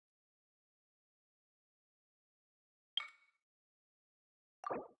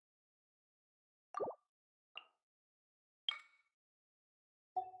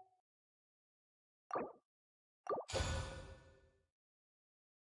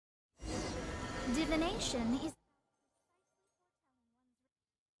Divination is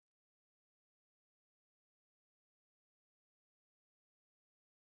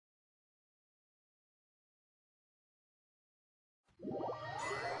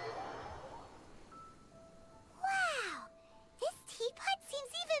Wow! This teapot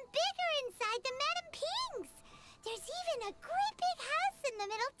seems even bigger inside than Madame Ping's! There's even a great big house in the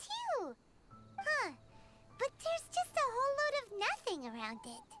middle, too! Huh. But there's just a whole load of nothing around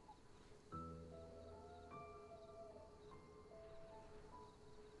it.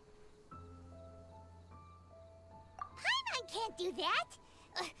 Paimon can't do that!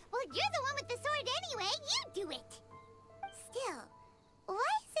 Well, you're the one with the sword anyway, you do it! Still,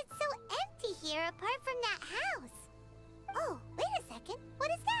 why is it so empty here apart from that house? Oh, wait a second. What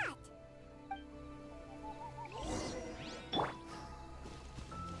is that?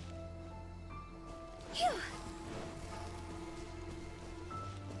 Phew!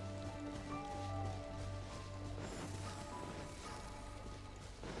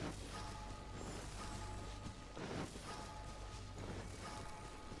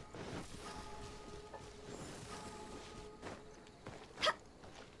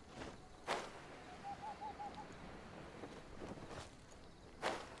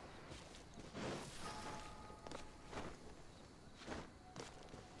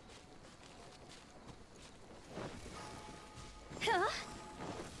 Huh?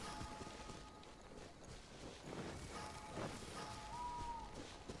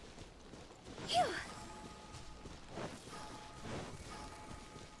 Phew!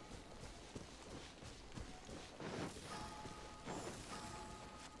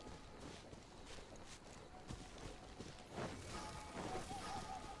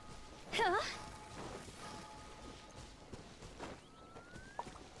 Huh?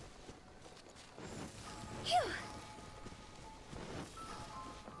 Phew!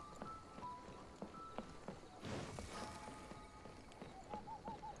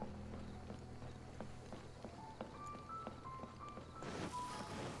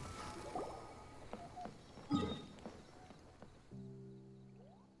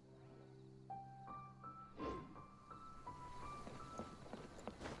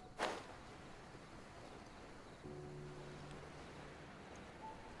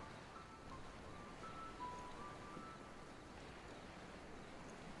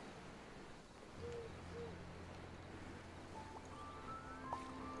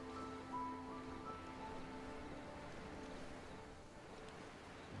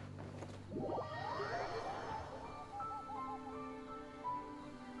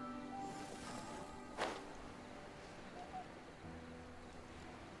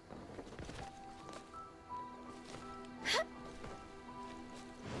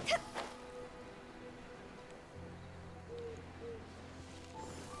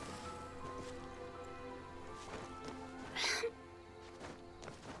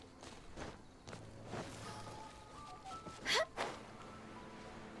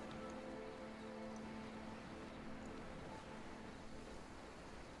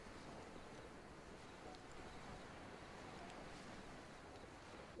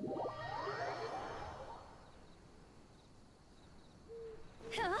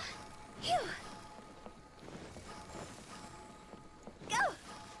 Huh? Phew! Go!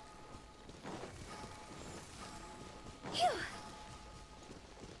 Phew!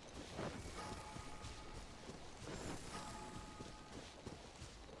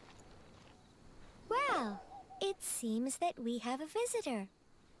 Well, it seems that we have a visitor.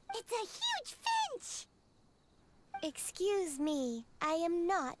 It's a huge finch! Excuse me, I am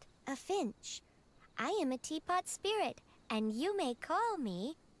not a finch. I am a teapot spirit, and you may call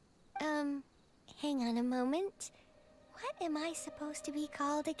me... hang on a moment. What am I supposed to be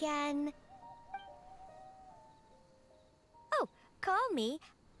called again? Oh, call me.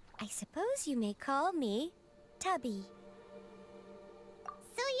 I suppose you may call me Tubby.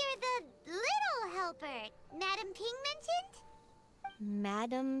 So you're the little helper Madame Ping mentioned?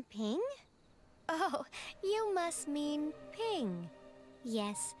 Madam Ping? Oh, you must mean Ping.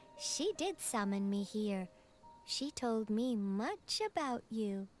 Yes, she did summon me here. She told me much about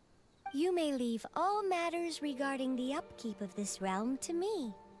you. You may leave all matters regarding the upkeep of this realm to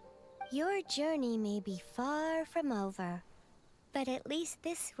me. Your journey may be far from over, but at least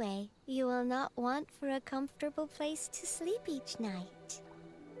this way you will not want for a comfortable place to sleep each night.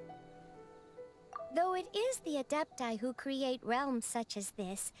 Though it is the Adepti who create realms such as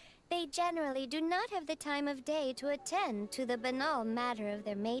this, they generally do not have the time of day to attend to the banal matter of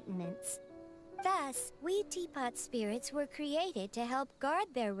their maintenance. Thus, we teapot spirits were created to help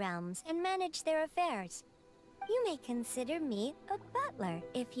guard their realms and manage their affairs. You may consider me a butler,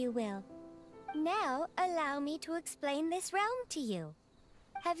 if you will. Now, allow me to explain this realm to you.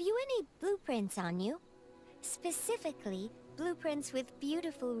 Have you any blueprints on you? Specifically, blueprints with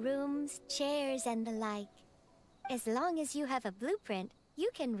beautiful rooms, chairs, and the like. As long as you have a blueprint, you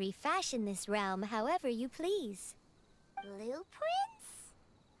can refashion this realm however you please. Blueprints?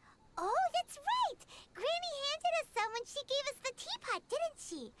 Oh, that's right! Granny handed us some when she gave us the teapot, didn't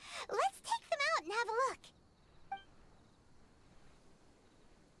she? Let's take them out and have a look.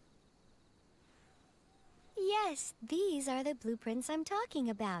 Yes, these are the blueprints I'm talking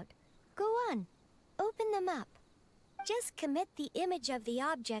about. Go on, open them up. Just commit the image of the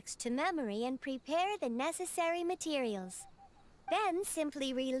objects to memory and prepare the necessary materials. Then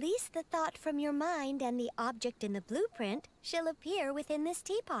simply release the thought from your mind and the object in the blueprint shall appear within this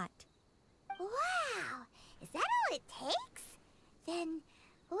teapot. Wow! Is that all it takes? Then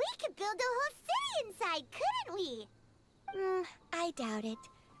we could build a whole city inside, couldn't we? I doubt it.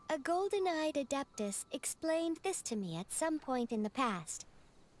 A golden-eyed Adeptus explained this to me at some point in the past.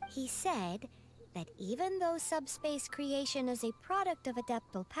 He said that even though subspace creation is a product of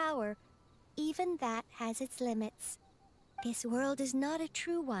adeptal power, even that has its limits. This world is not a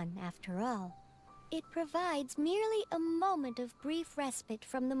true one, after all. It provides merely a moment of brief respite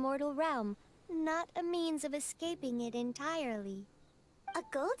from the mortal realm, not a means of escaping it entirely. A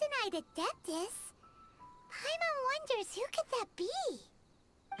golden-eyed Adeptus? Paimon wonders who could that be?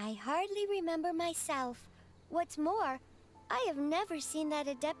 I hardly remember myself. What's more, I have never seen that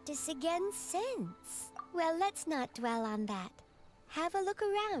Adeptus again since. Well, let's not dwell on that. Have a look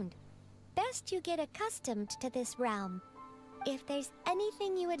around. Best you get accustomed to this realm. If there's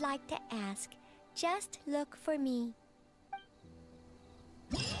anything you would like to ask, just look for me.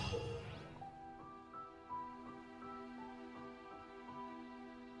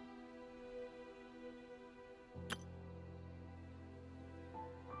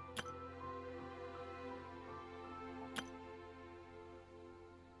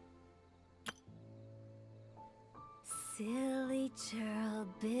 Silly churl,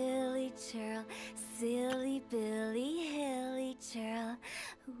 Billy churl, silly Billy, hilly churl.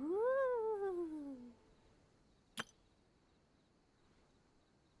 Woo!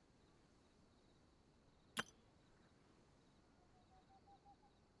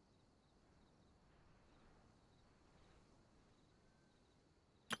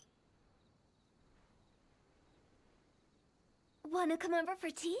 Wanna come over for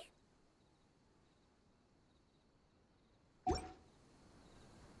tea?